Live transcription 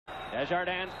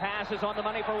Desjardins pass is on the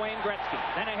money for Wayne Gretzky.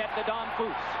 Then ahead to Dom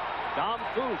Foose. Dom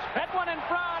Foose fed one in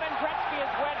front, and Gretzky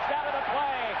is wedged out of the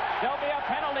play. There'll be a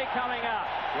penalty coming up.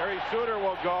 Gary Suter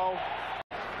will go.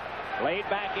 Laid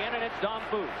back in, and it's Dom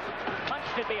Foose.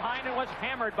 Punched it behind and was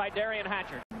hammered by Derian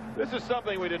Hatcher. This is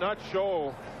something we did not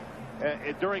show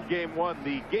during game one.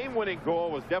 The game-winning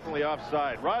goal was definitely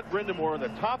offside. Rod Brind'Amour on the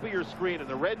top of your screen in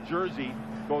the red jersey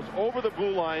goes over the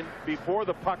blue line before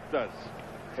the puck does.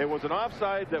 It was an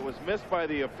offside that was missed by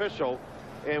the official,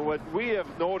 and what we have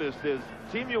noticed is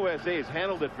Team USA has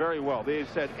handled it very well. They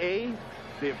said, A,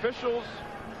 the officials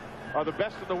are the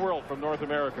best in the world from North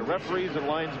America, referees and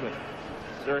linesmen.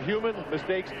 They're human,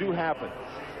 mistakes do happen.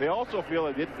 They also feel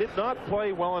that it did not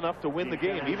play well enough to win the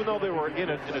game. Even though they were in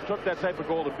it and it took that type of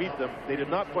goal to beat them, they did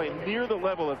not play near the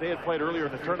level that they had played earlier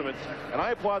in the tournament. And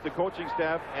I applaud the coaching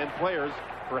staff and players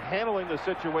for handling the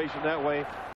situation that way.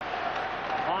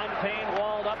 Fontaine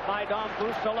walled up by Dom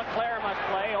Foose, so Leclerc must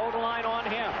play. Odeline on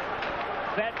him.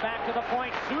 Fed back to the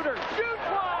point. Suter shoots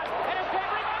one, and it's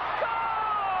Henry that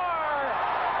score!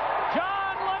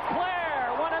 John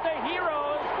Leclerc, one of the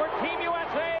heroes for Team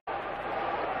USA.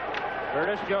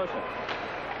 Curtis Joseph.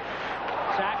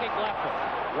 Sacking left.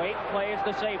 Waite plays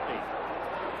the safety.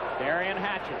 Derian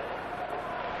Hatcher.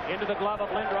 Into the glove of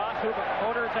Lindros, who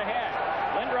orders ahead.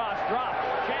 Lindros drops.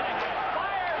 Shanahan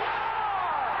fires.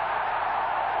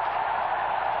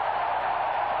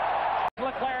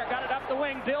 Score! Leclerc got it up the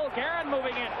wing. Bill Guerin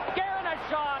moving in. Guerin a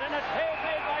shot, and a save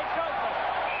made by Joseph.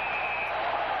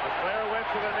 Leclerc went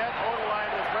to the net.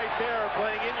 Odeline was right there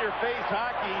playing in-your-face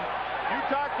hockey. You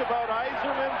talked about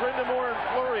Yzerman, Brind'Amour, and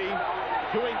Fleury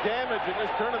doing damage in this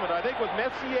tournament. I think with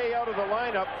Messier out of the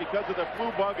lineup because of the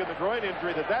flu bug and the groin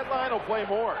injury, that line will play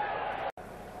more.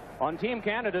 On Team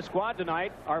Canada's squad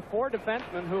tonight are 4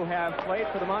 defensemen who have played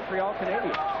for the Montreal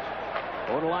Canadiens.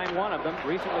 Odeline, one of them,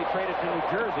 recently traded to New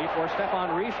Jersey for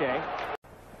Stéphane Richer.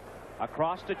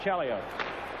 Across to Chelios.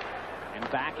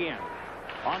 And back in.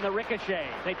 On the ricochet,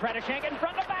 they try to shank it in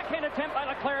front. The backhand attempt by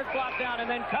Leclerc is blocked down and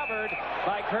then covered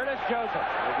by Curtis Joseph.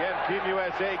 Again, Team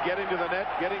USA getting to the net,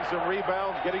 getting some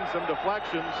rebounds, getting some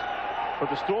deflections, but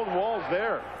the stone wall's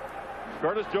there.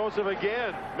 Curtis Joseph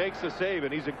again makes the save,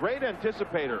 and he's a great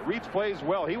anticipator. Reads plays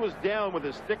well. He was down with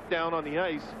his stick down on the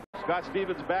ice. Scott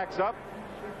Stevens backs up.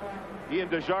 Ian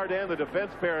Desjardins, the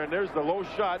defense pair, and there's the low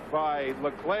shot by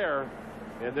Leclerc.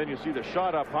 And then you see the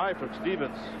shot up high from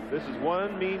Stevens. This is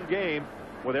one mean game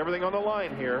with everything on the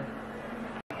line here.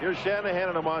 Here's Shanahan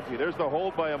and Amonte. There's the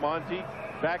hold by Amonte,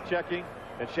 back checking,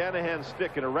 and Shanahan's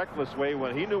stick in a reckless way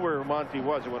when he knew where Amonte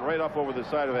was. It went right up over the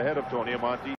side of the head of Tony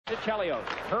Amonte. To Chelios,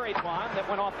 hurried one that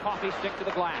went off Coffey's stick to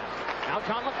the glass. Now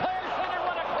John Leclerc center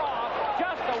one across,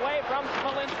 just away from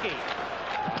Smolinski.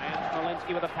 And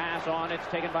Smolinski with a pass on. It's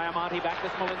taken by Amonte. Back to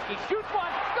Smolinski. Shoots one.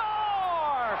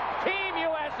 Score! Team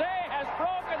USA has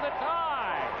broken the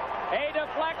tie. A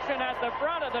deflection at the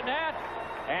front of the net.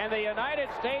 And the United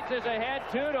States is ahead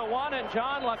 2-1, and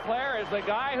John Leclerc is the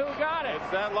guy who got it.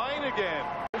 It's that line again.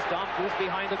 Dom Foose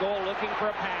behind the goal looking for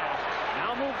a pass.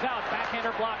 Now moves out.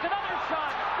 Backhander blocked. Another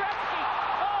shot. Gretzky.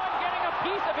 Oh, and getting a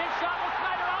piece of his shot with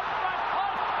Snyder out front.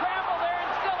 Oh, scramble there,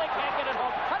 and still they can't get it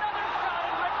home. Another shot,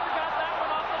 and Richter got that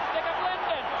one off the stick of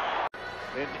Linden.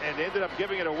 And ended up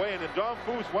giving it away. And then Dom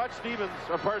Foose, watch Stevens,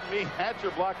 or pardon me,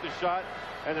 Hatcher blocked the shot.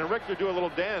 And then Richter do a little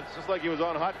dance, just like he was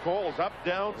on hot coals. Up,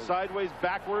 down, sideways,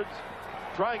 backwards.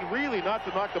 Trying really not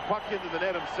to knock the puck into the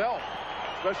net himself.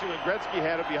 Especially when Gretzky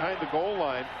had it behind the goal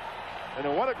line. And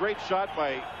then what a great shot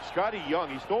by Scotty Young.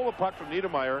 He stole the puck from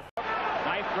Niedermayer.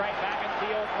 Knifed right back, and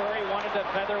Theo Fleury wanted to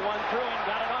feather one through and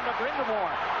got it onto Brind'Amour.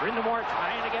 Brind'Amour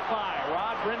trying to get by.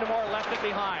 Rod Brind'Amour left it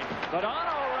behind.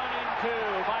 Modano run into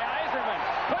by Yzerman.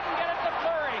 Couldn't get it to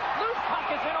Fleury. Loose puck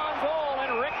is in on goal,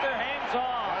 and Richter hangs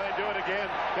off. They do it again.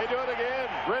 They do it again.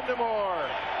 Brind'Amour,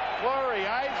 Fleury,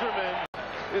 Yzerman.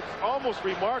 It's almost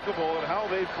remarkable at how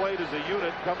they've played as a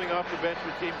unit coming off the bench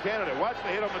for Team Canada. Watch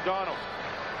the hit on Modano.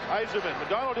 Yzerman.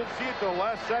 Modano didn't see it till the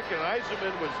last second.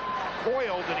 Yzerman was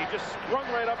coiled, and he just sprung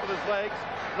right up with his legs,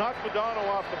 knocked Modano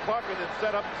off the puck, and then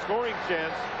set up the scoring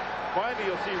chance. Finally,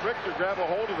 you'll see Richter grab a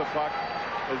hold of the puck,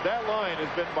 as that line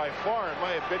has been by far, in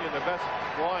my opinion, the best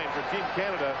line for Team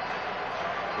Canada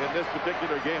in this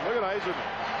particular game. Look at Yzerman.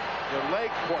 The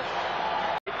leg push.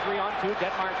 3-on-2.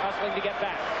 Detmark hustling to get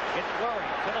back. It's Fleury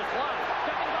to the slot.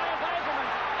 Second by Yzerman.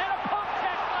 And a poke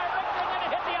check by Richter, and then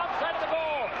it hit the outside of the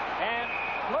goal. And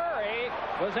Fleury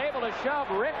was able to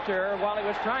shove Richter while he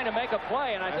was trying to make a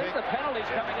play. And I think the penalty's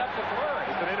coming up to Fleury.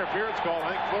 It's an interference call.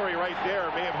 I think Fleury right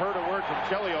there may have heard a word from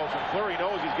Chelios, and Fleury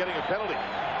knows he's getting a penalty.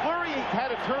 Fleury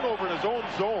had a turnover in his own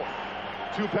zone.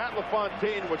 to Pat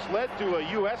LaFontaine, which led to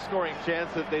a U.S. scoring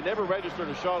chance that they never registered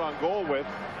a shot on goal with.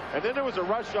 And then there was a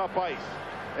rush up ice.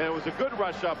 And it was a good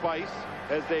rush up ice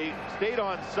as they stayed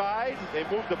on side. They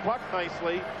moved the puck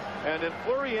nicely. And then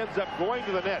Fleury ends up going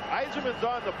to the net. Yzerman's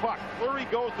on the puck. Fleury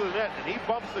goes to the net, and he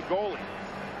bumps the goalie.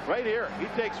 Right here, he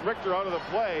takes Richter out of the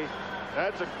play.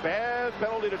 That's a bad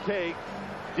penalty to take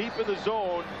deep in the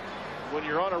zone when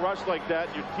you're on a rush like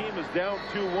that. Your team is down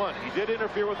 2-1. He did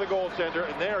interfere with the goaltender,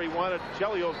 and there he wanted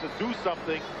Chelios to do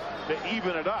something to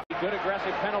even it up. Good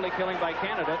aggressive penalty killing by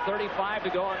Canada. 35 to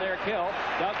go on their kill.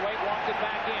 Doug Weight walked it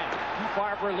back in. Too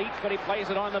far for Leach, but he plays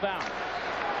it on the bounce.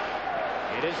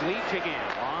 It is Leach again.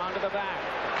 On to the back.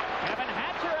 Kevin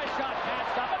Hatcher, a shot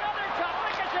passed up. Another shot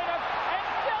ricocheted, and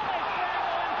still they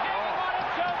scramble and hanging on it.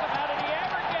 Joseph, how did he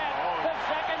ever get the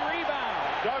second rebound?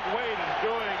 Doug Weight is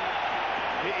doing,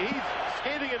 he's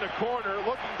skating in the corner,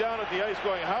 looking down at the ice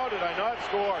going, how did I not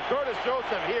score? Curtis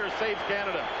Joseph here saves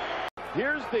Canada.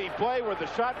 Here's the play where the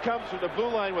shot comes from the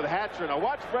blue line with Hatcher. Now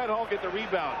watch Brett Hull get the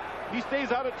rebound. He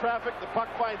stays out of traffic. The puck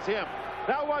finds him.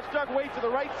 Now watch Doug Weight to the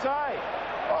right side.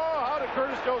 Oh, how did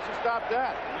Curtis Joseph stop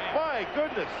that? My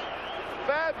goodness.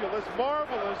 Fabulous,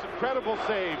 marvelous, incredible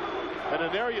save. And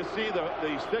then there you see the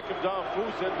stick of Dom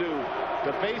Foose into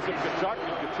the face of Tkachuk.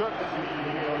 And Tkachuk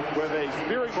with a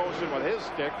spearing motion with his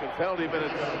stick. And penalty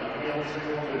minutes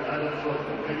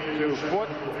to Foot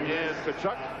and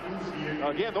Tkachuk.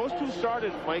 Again, those two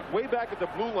started, Mike, way back at the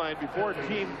blue line before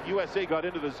Team USA got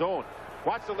into the zone.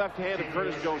 Watch the left hand of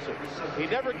Curtis Joseph. He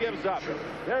never gives up.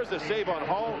 There's the save on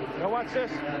Hull. Now watch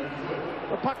this.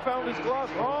 The puck found his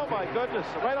glove. Oh my goodness.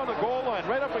 Right on the goal line.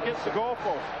 Right up against the goal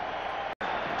post.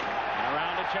 And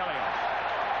around to Chelios.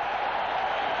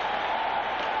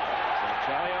 So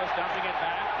Chelios dumping it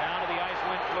back. Down to the ice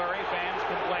went Fleury. Fans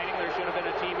complaining there should have been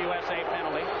a Team USA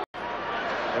penalty.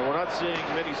 And we're not seeing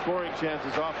many scoring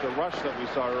chances off the rush that we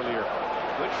saw earlier.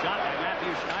 Good shot by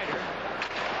Matthew Schneider.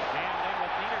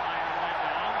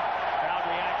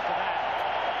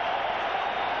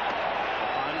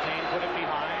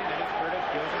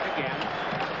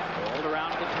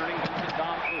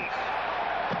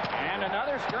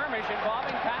 Skirmish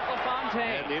involving Pat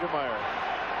LaFontaine. And Niedermayer.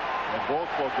 And both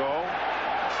will go.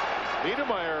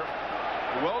 Niedermayer,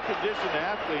 well-conditioned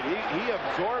athlete. He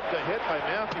absorbed the hit by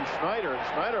Matthew Schneider, and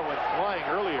Schneider went flying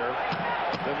earlier.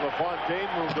 Then LaFontaine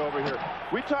moved over here.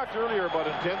 We talked earlier about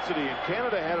intensity, and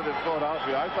Canada had it in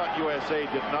Philadelphia. I thought USA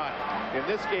did not. In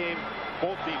this game,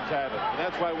 both teams have it. And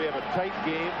that's why we have a tight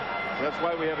game. That's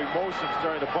why we have emotions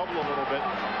starting to bubble a little bit.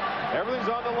 Everything's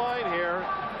on the line here.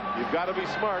 You've got to be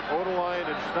smart. Odeline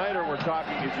and Schneider were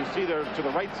talking, as you see there to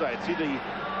the right side. See the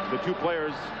two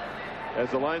players as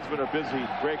the linesmen are busy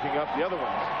breaking up the other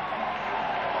ones.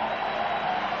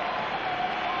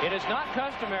 It is not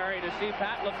customary to see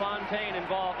Pat LaFontaine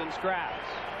involved in scraps.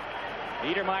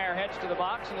 Niedermayer heads to the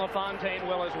box, and LaFontaine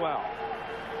will as well.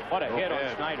 What a hit on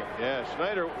Schneider. Yeah,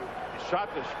 Schneider shot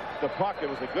the puck. It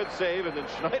was a good save, and then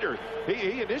Schneider,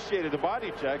 he initiated the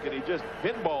body check, and he just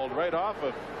pinballed right off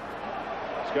of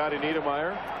Scotty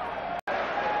Niedermayer.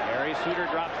 Harry Suter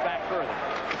drops back further.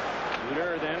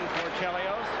 Suter then for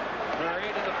Chelios.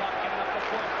 Buried in the puck, giving up the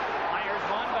foot. Fires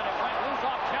one, but it went loose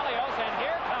off Chelios, and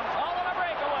here comes Hull on a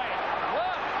breakaway.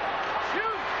 Look!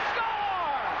 Shoot!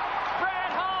 Score!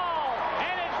 Brett Hull!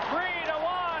 And it's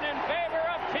 3-1 in favor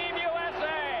of Team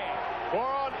USA.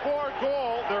 4-on-4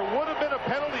 goal. There would have been a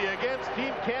penalty against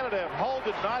Team Canada if Hull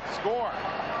did not score.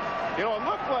 You know, it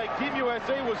looked like Team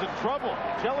USA was in trouble.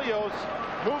 Chelios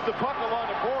moved the puck along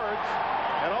the boards,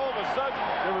 and all of a sudden,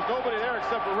 there was nobody there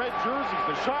except for red jerseys.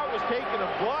 The shot was taken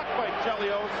and blocked by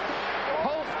Chelios.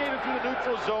 Hull skated through the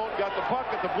neutral zone, got the puck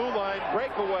at the blue line,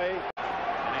 breakaway.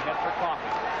 And ahead for Coffey.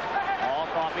 All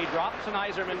Coffey drops, and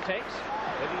Yzerman takes.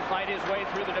 Didn't fight his way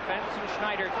through the defense, and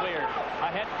Schneider cleared.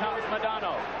 Ahead comes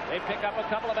Modano. They pick up a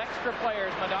couple of extra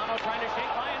players. Modano trying to shake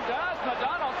by, and does.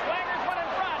 Modano swaggers one in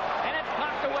front, and it's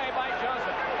knocked away by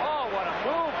Joseph. Oh, what a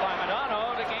move by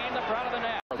Modano to gain the front of the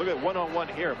net. Look at one-on-one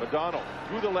here. Modano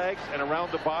through the legs and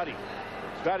around the body.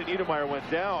 Scotty Niedermayer went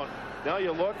down. Now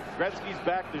you look, Gretzky's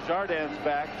back, Desjardins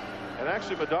back, and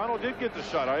actually Modano did get the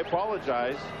shot. I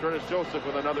apologize. Curtis Joseph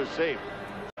with another save.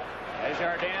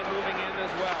 Desjardins moving in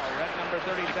as well. Red number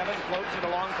 37 floats it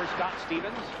along for Scott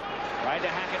Stevens. Tried to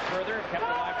hack it further, kept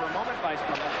alive for a moment by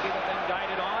Smoleski, but then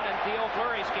guided on, and Theo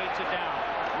Fleury skates it down.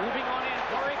 Moving on in,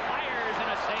 Fleury fires, and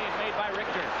a save made by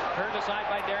Richter. Turned aside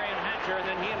by Darian Hatcher, and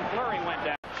then he and Fleury went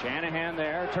down. Shanahan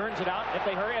there, turns it out. If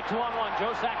they hurry, a 2-on-1.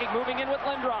 Joe Sakic moving in with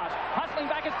Lindros. Hustling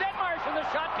back is Denmarsh, and the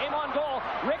shot came on goal.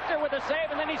 Richter with a save,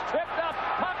 and then he's tripped up.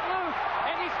 Puck loose,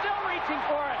 and he's still reaching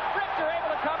for it. Richter able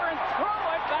to cover and throw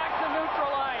it back to neutral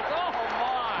ice. Oh,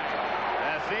 my.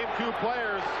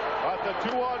 players at the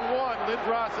 2-on-1,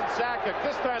 Lindros and Sakic.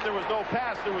 This time there was no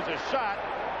pass, there was a shot,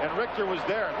 and Richter was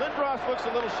there. Lindros looks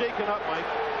a little shaken up, Mike.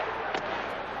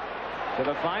 To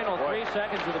the final 3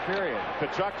 seconds of the period.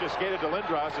 Tkachuk just skated to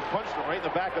Lindros and punched him right in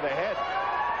the back of the head.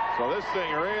 So this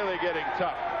thing really getting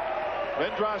tough.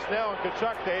 Lindros now and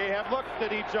Tkachuk, they have looked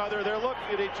at each other. They're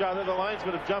looking at each other. The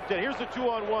linesmen have jumped in. Here's the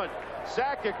 2-on-1.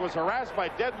 Sakic was harassed by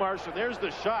Deadmarsh, and there's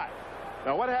the shot.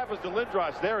 Now what happens to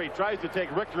Lindros there? He tries to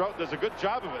take Richter out and does a good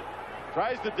job of it.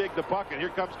 Tries to dig the puck, and here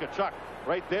comes Tkachuk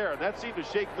right there. And that seemed to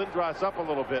shake Lindros up a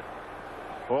little bit.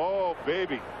 Oh,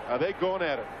 baby. Are they going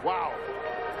at it? Wow.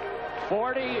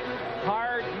 40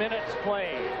 hard minutes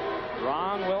played.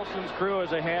 Ron Wilson's crew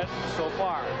is ahead so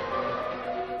far.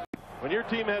 When your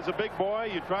team has a big boy,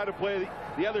 you try to play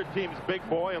the other team's big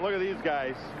boy, and look at these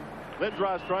guys.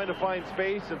 Lindros trying to find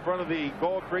space in front of the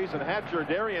goal crease, and Hatcher,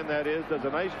 Darian that is, does a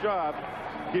nice job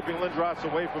keeping Lindros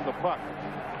away from the puck.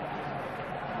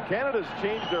 Canada's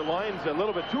changed their lines a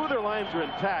little bit. 2 of their lines are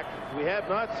intact. We have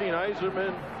not seen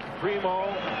Yzerman, Primo,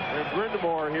 and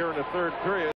Brind'Amour here in the 3rd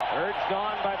period. Urged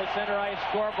on by the center ice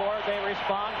scoreboard. They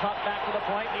respond. Puck back to the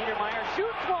point. Niedermeyer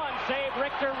shoots one. Save.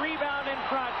 Richter rebound in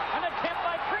front. An attempt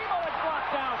by Primo is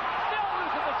blocked down. Still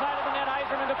loose at the side of the net.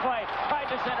 Yzerman to play.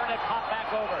 Tried to center and it popped back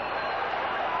over.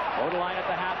 Odeline at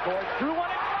the half board. Threw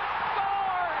one in front.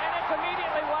 Score! And it's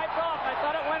immediately wiped off. I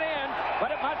thought it went in,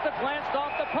 but it must have glanced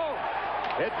off the post.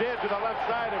 It did to the left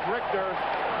side of Richter.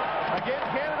 Again,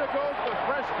 Canada goes with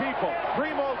fresh people.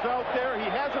 Primo's out there. He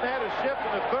hasn't had a shift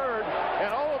in the 3rd,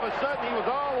 and all of a sudden he was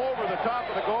all over the top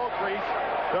of the goal crease.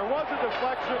 There was a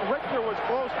deflection. Richter was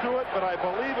close to it, but I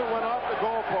believe it went off the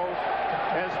goalpost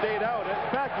and stayed out. In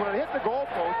fact, when it hit the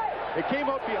goalpost, it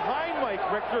came out behind Mike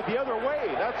Richter the other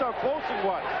way. That's how close it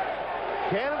was.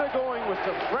 Canada going with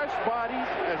some fresh bodies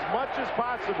as much as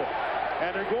possible.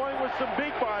 And they're going with some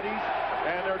big bodies,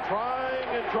 and they're trying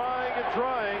and trying and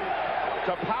trying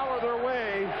to power their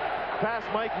way past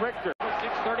Mike Richter.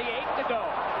 6:38 to go.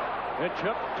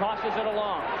 Tkachuk tosses it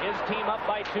along. His team up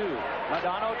by 2.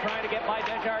 Modano trying to get by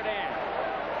Desjardins.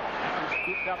 That's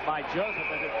scooped up by Joseph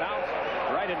as it bounced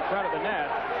right in front of the net.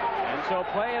 And so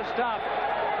play is stopped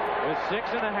with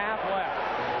 6.5 left.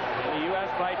 And the U.S.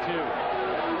 by 2.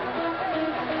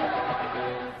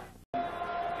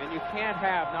 And you can't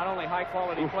have not only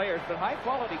high-quality players, but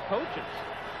high-quality coaches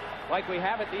like we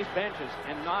have at these benches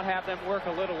and not have them work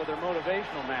a little with their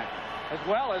motivational matches, as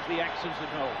well as the X's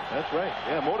and O's. That's right.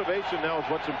 Yeah, motivation now is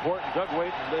what's important. Doug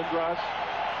Weight and Lindros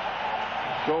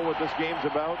show what this game's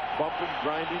about. Bumping,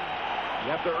 grinding. You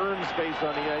have to earn space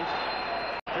on the ice.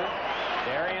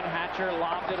 Darian Hatcher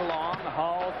lobbed it along.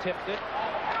 Hull tipped it.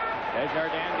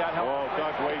 Desjardins got help. Oh,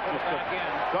 Doug Weight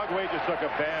just took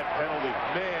a bad penalty.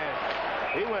 Man,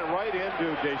 he went right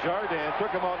into Desjardins,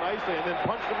 took him out nicely, and then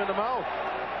punched him in the mouth.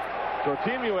 So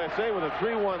Team USA with a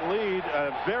 3-1 lead,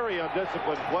 a very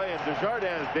undisciplined play, and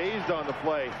Desjardins dazed on the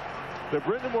play. The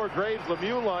Brind'Amour Graves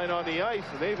Lemieux line on the ice,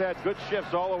 and they've had good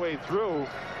shifts all the way through.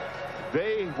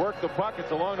 They work the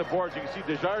buckets along the boards. You can see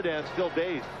Desjardins still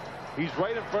dazed. He's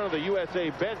right in front of the USA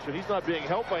bench, and he's not being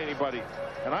helped by anybody.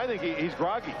 And I think he's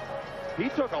groggy. He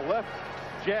took a left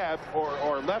jab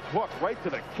or left hook right to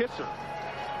the kisser.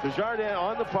 Desjardins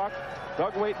on the puck.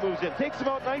 Doug Weight moves in, takes him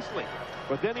out nicely.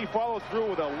 But then he follows through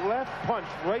with a left punch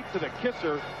right to the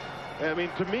kisser. I mean,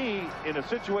 to me, in a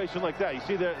situation like that, you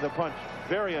see the punch,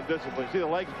 very undisciplined. You see the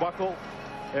legs buckle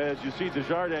as you see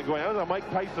Desjardins going. That was a Mike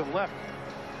Tyson left.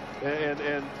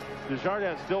 And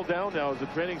Desjardins still down now as the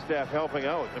training staff helping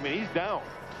out. I mean, he's down.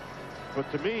 But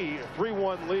to me, a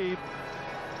 3-1 lead.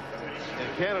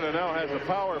 And Canada now has the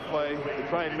power play to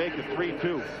try and make it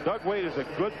 3-2. Doug Weight is a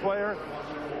good player,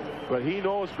 but he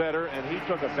knows better, and he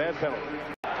took a bad penalty.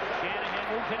 Shanahan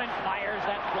moves in and fires.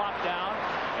 That's blocked down.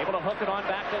 Able to hook it on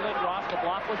back to Lindros. The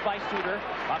block was by Suter.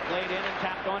 Puck laid in and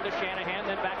tapped on to Shanahan.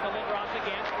 Then back to Lindros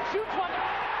again. Shoots one.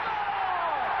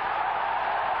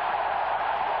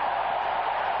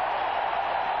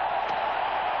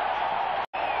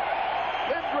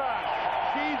 Lindros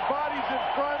sees bodies in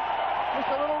front. Just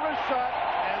a little wrist shot.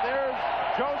 And there's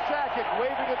Joe Sakic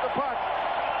waving at the puck.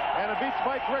 And it beats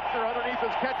Mike Richter underneath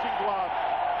his catching glove.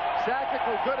 Sakic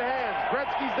with good hands.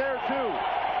 Gretzky's there too.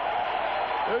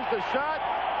 There's the shot.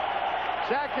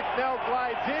 Sakic now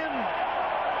glides in.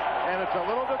 And it's a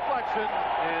little deflection.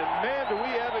 And man, do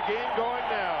we have a game going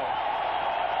now.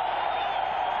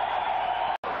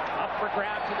 Up for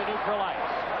grabs to the neutral ice.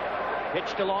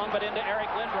 Pitched along but into Eric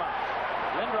Lindros.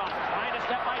 Lindros trying to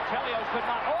step by Chelios. Could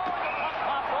not. Oh, the puck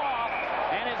popped off.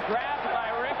 And is grabbed by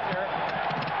Richter.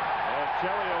 And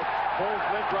Chelios pulls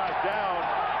Lindros down.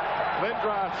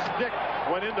 Lindros' stick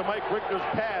went into Mike Richter's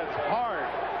pads hard.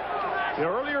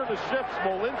 Earlier in the shift,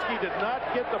 Smolinski did not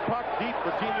get the puck deep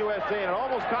for Team USA, and it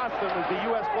almost cost them as the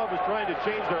U.S. club was trying to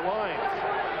change their lines.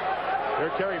 There,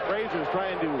 Terry Fraser is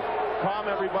trying to calm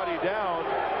everybody down.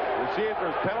 We'll see if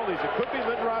there's penalties. It could be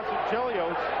Lindros and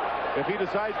Chelios if he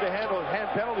decides to hand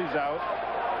penalties out.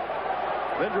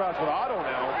 Lindros with Otto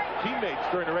now, teammates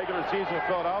during the regular season with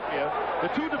Philadelphia. The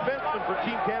two defensemen for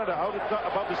Team Canada out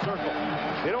above the circle.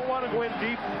 They don't want to go in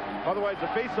deep, otherwise the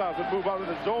faceoff would move out of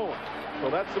the zone. So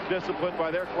that's some discipline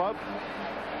by their club.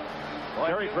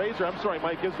 Terry Fraser, I'm sorry,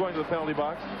 Mike, is going to the penalty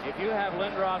box. If you have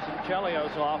Lindros and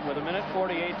Chelios off with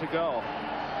 1:48 to go,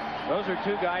 those are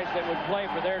two guys that would play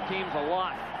for their teams a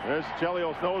lot. There's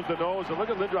Chelios nose to nose, and look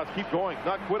at Lindros keep going,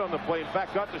 not quit on the play. In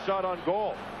fact, got the shot on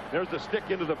goal. There's the stick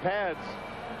into the pads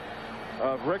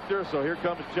of Richter. So here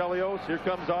comes Chelios, here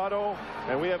comes Otto,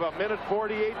 and we have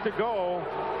 1:48 to go.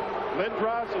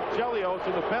 Lindros and Chelios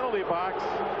in the penalty box.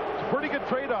 It's a pretty good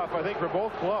trade-off, I think, for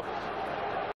both clubs.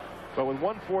 But with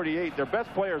 1:48, their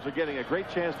best players are getting a great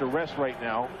chance to rest right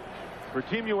now. For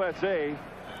Team USA,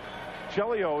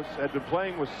 Chelios had been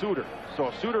playing with Suter. So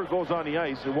if Suter goes on the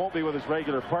ice, it won't be with his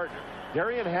regular partner.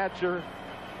 Darian Hatcher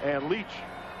and Leach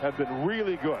have been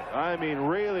really good. I mean,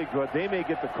 really good. They may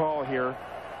get the call here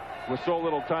with so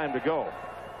little time to go.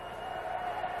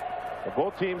 But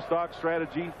both teams talk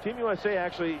strategy. Team USA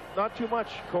actually not too much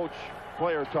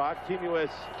coach-player talk. Team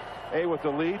USA with the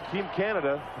lead. Team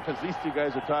Canada, because these two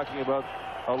guys are talking about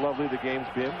how lovely the game's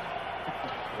been.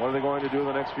 What are they going to do in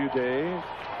the next few days?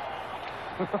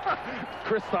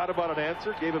 Chris thought about an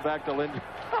answer, gave it back to Lind.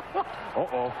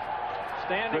 Uh-oh.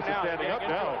 Standing Chris now. is standing up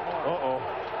now. Uh-oh.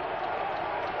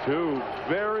 Two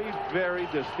very, very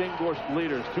distinguished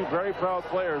leaders. Two very proud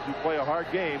players who play a hard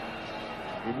game.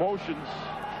 Emotions.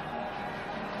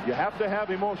 You have to have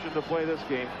emotion to play this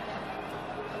game.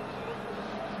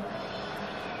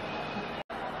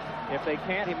 If they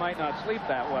can't, he might not sleep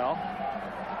that well.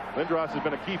 Lindros has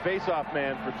been a key face-off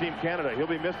man for Team Canada. He'll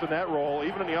be missed in that role,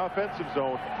 even in the offensive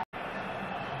zone.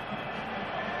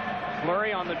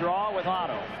 Fleury on the draw with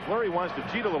Otto. Fleury wants to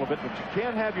cheat a little bit, but you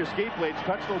can't have your skate blades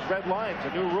touch those red lines.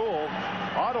 A new rule.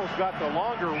 Otto's got the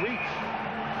longer reach.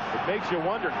 It makes you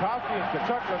wonder. Coffey and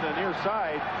Tkachuk on the near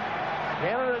side.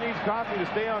 Canada needs Coffey to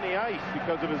stay on the ice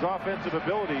because of his offensive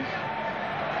abilities.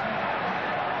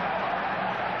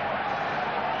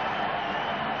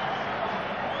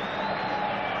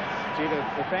 See,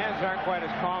 the fans aren't quite as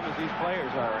calm as these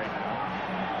players are right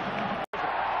now.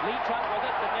 Leach up with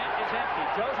it. The net is empty.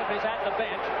 Joseph is at the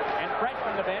bench, and Fred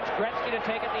from the bench. Gretzky to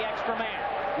take it the extra man.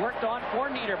 Worked on for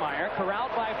Niedermeyer.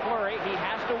 Corralled by Fleury. He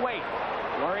has to wait.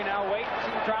 Fleury now waits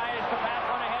and tries to pass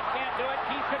on ahead. Can't do it.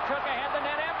 Keith Tkachuk ahead. The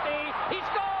net empty. He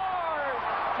scores!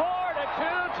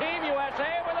 4-2. Team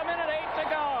USA with 1:08 to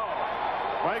go.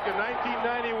 Mike, in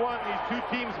 1991, these two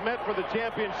teams met for the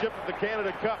championship of the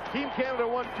Canada Cup. Team Canada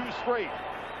won 2 straight.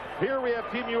 Here we have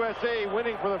Team USA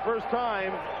winning for the first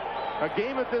time a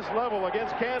game at this level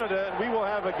against Canada, and we will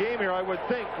have a game here, I would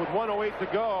think, with 1:08 to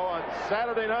go on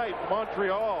Saturday night in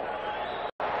Montreal.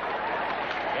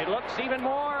 It looks even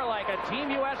more like a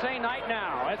Team USA night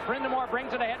now as Brind'Amour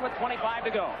brings it ahead with 25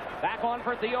 to go. Back on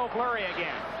for Theo Fleury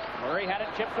again. Fleury had it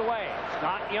chipped away.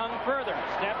 Scott Young further.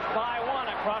 Steps by one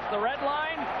across the red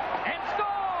line and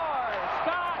scores!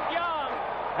 Scott Young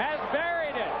has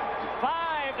buried it.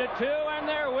 5-2, and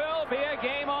there will be a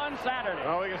game on Saturday.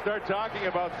 Well, we can start talking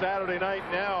about Saturday night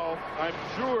now. I'm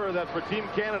sure that for Team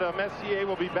Canada, Messier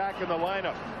will be back in the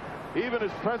lineup. Even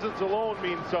his presence alone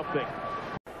means something.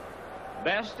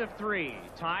 Best of 3.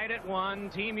 Tied at 1.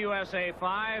 Team USA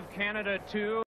 5, Canada 2.